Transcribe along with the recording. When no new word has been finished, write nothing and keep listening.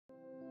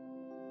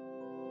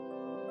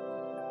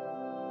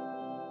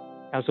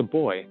As a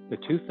boy, the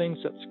two things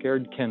that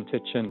scared Ken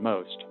Tietjen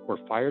most were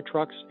fire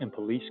trucks and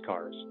police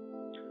cars.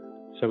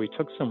 So he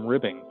took some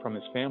ribbing from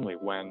his family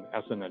when,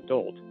 as an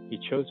adult, he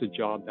chose a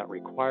job that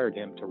required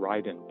him to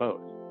ride in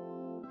both.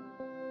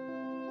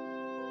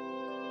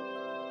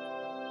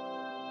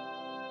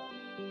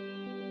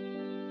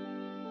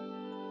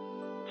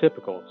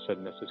 Typical, said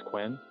Mrs.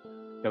 Quinn,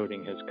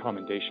 noting his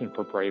commendation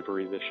for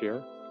bravery this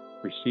year,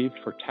 received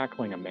for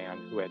tackling a man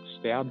who had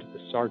stabbed the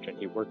sergeant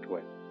he worked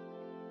with.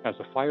 As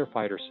a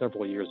firefighter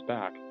several years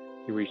back,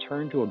 he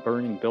returned to a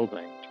burning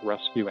building to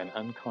rescue an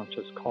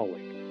unconscious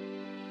colleague.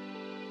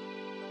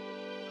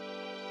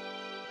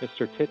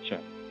 Mr.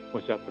 Tietjen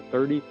was at the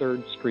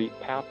 33rd Street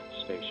PATH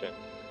station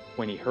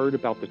when he heard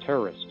about the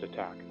terrorist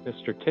attack.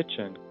 Mr.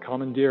 Tietjen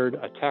commandeered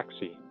a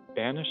taxi,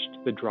 banished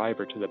the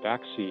driver to the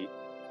back seat,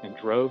 and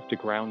drove to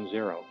Ground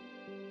Zero.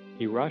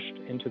 He rushed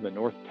into the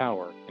North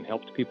Tower and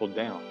helped people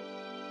down.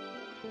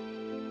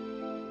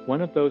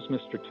 One of those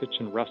Mr.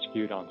 Tietjen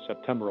rescued on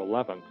September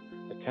 11th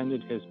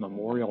attended his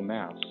memorial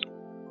mass,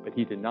 but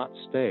he did not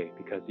stay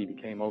because he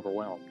became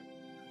overwhelmed.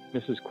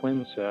 Mrs.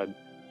 Quinn said,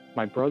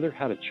 "My brother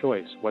had a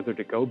choice whether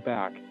to go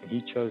back, and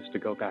he chose to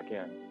go back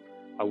in.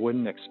 I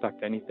wouldn't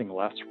expect anything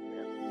less from him."